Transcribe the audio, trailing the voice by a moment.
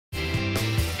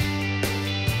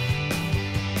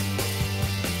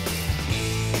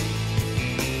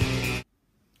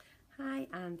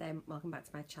and welcome back to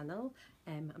my channel.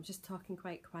 I'm just talking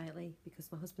quite quietly because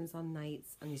my husband's on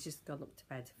nights and he's just gone up to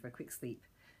bed for a quick sleep.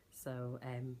 So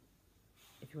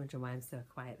if you're wondering why I'm so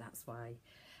quiet, that's why.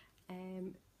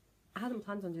 I hadn't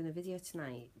planned on doing a video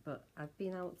tonight, but I've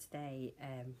been out today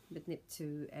with Nip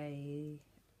to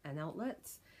an outlet,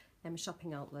 a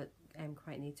shopping outlet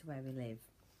quite near to where we live.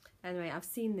 Anyway, I've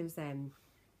seen there's a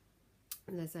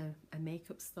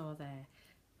makeup store there,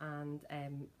 and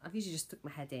I've usually just stuck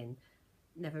my head in,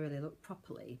 never really looked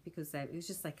properly because it was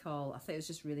just like all, I thought it was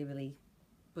just really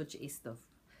budgety stuff.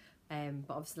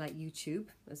 But obviously like YouTube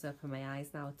has opened my eyes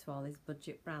now to all these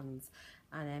budget brands,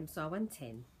 and so I went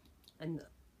in, and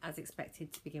as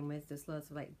expected to begin with, there's loads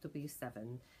of like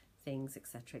W7 things,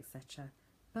 etc, etc.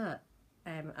 But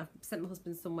I've sent my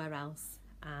husband somewhere else,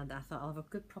 and I thought I'll have a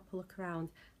good proper look around.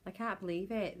 I can't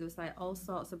believe it. There was like all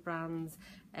sorts of brands,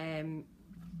 a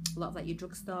lot of like your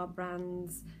drugstore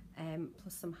brands,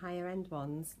 plus some higher end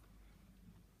ones.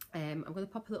 I'm going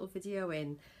to pop a little video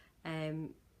in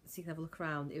so you can have a look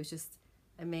around. It was just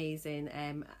amazing.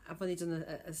 I've only done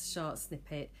a short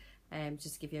snippet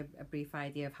just to give you a brief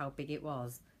idea of how big it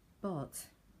was, but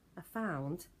I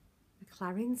found a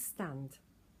CLARINS stand.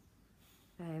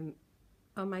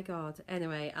 Oh my god.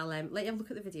 Anyway, I'll let you have a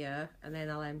look at the video, and then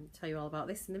I'll tell you all about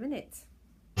this in a minute.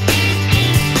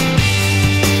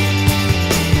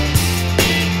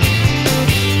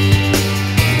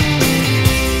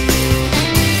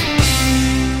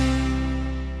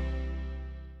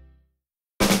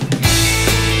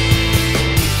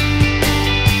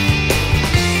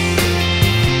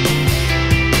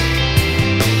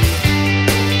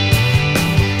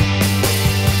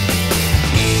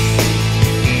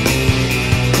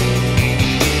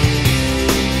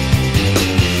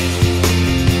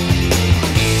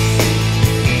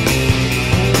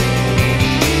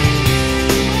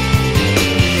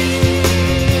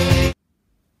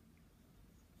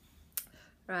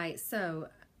 Right, so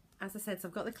as I said, so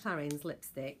I've got the CLARINS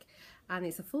lipstick, and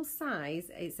it's a full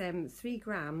size. It's 3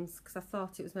 grams because I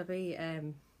thought it was maybe a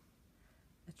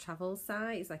travel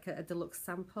size, like a deluxe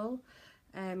sample,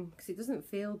 because it doesn't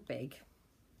feel big.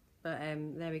 But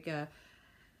there we go.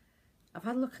 I've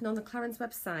had a look on the CLARINS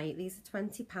website. These are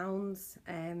 £20,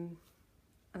 and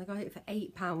I got it for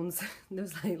 £8. There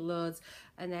was like loads,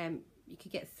 and you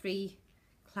could get 3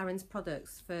 CLARINS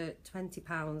products for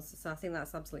 £20, so I think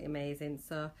that's absolutely amazing.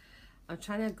 So I'm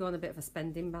trying to go on a bit of a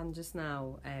spending ban just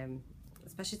now,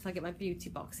 especially till I get my beauty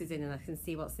boxes in and I can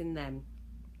see what's in them.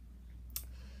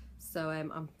 So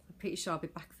I'm pretty sure I'll be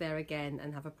back there again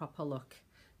and have a proper look.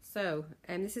 So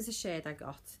this is a shade I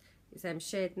got. It's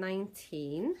shade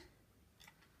 19.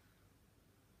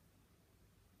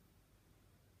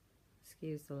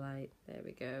 Excuse the light. There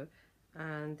we go.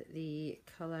 And the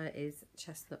colour is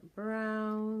chestnut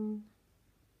brown.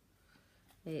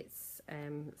 It's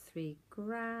 3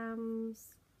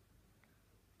 grams,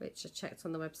 which I checked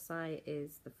on the website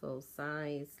is the full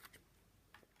size.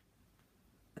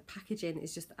 The packaging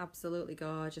is just absolutely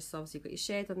gorgeous. So obviously you've got your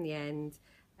shade on the end.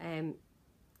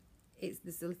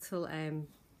 There's a little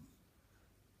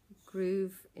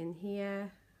groove in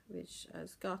here which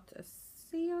has got a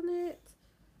C on it,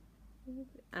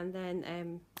 and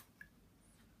then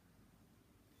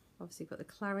obviously got the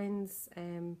CLARINS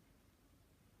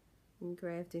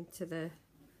engraved into the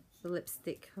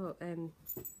lipstick. What do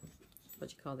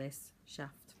you call this?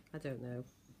 Shaft? I don't know.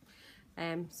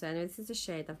 So anyway, this is the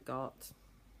shade I've got.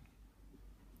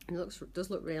 And it does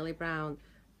look really brown,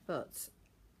 but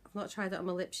I've not tried it on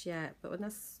my lips yet. But when I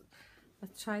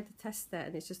tried to test it,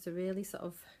 and it's just a really sort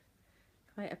of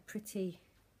quite a pretty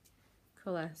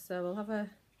colour. So we'll have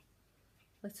a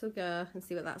little go and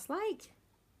see what that's like.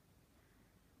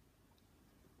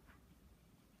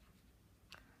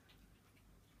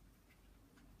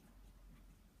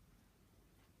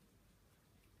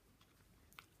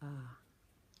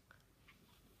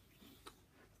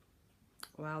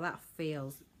 Wow, that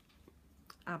feels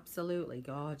absolutely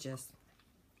gorgeous.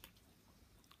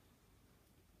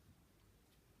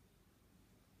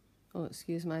 Oh,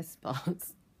 excuse my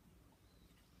spots.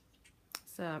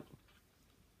 So,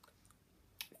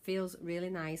 it feels really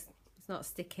nice. It's not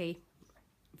sticky,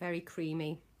 very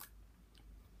creamy.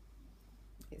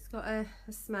 It's got a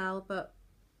smell, but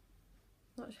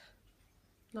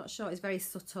not sure. It's very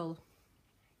subtle.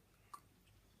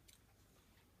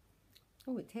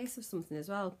 Oh, it tastes of something as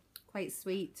well, quite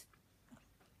sweet.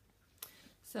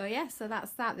 So yeah, so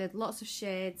that's that. There's lots of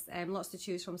shades, lots to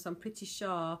choose from, so I'm pretty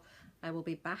sure I will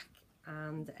be back,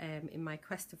 and in my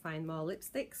quest to find more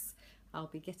lipsticks, I'll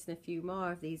be getting a few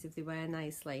more of these if they wear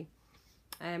nicely.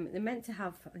 They're meant to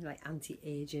have like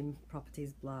anti-aging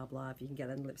properties, blah blah, if you can get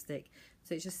them lipstick.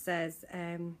 So it just says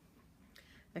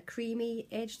a creamy,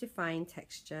 age-defying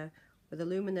texture with a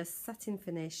luminous satin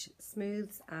finish,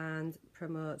 smooths and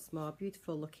promotes more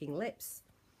beautiful looking lips.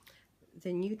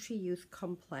 The Nutri Youth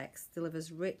Complex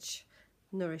delivers rich,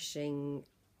 nourishing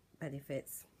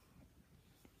benefits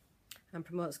and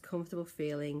promotes comfortable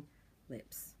feeling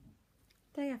lips.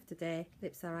 Day after day,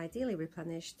 lips are ideally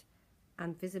replenished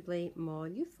and visibly more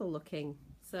youthful looking.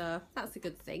 So that's a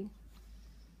good thing.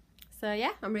 So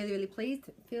yeah, I'm really pleased.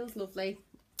 It feels lovely.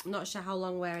 I'm not sure how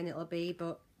long wearing it'll be,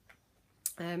 but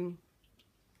I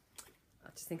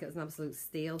just think it was an absolute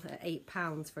steal at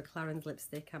 £8 for a Clarins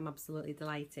lipstick. I'm absolutely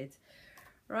delighted.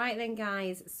 Right then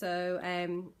guys, so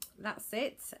that's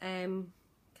it.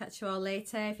 Catch you all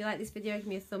later. If you like this video, give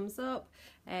me a thumbs up.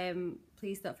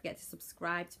 Please don't forget to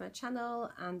subscribe to my channel,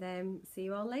 and see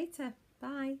you all later.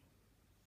 Bye.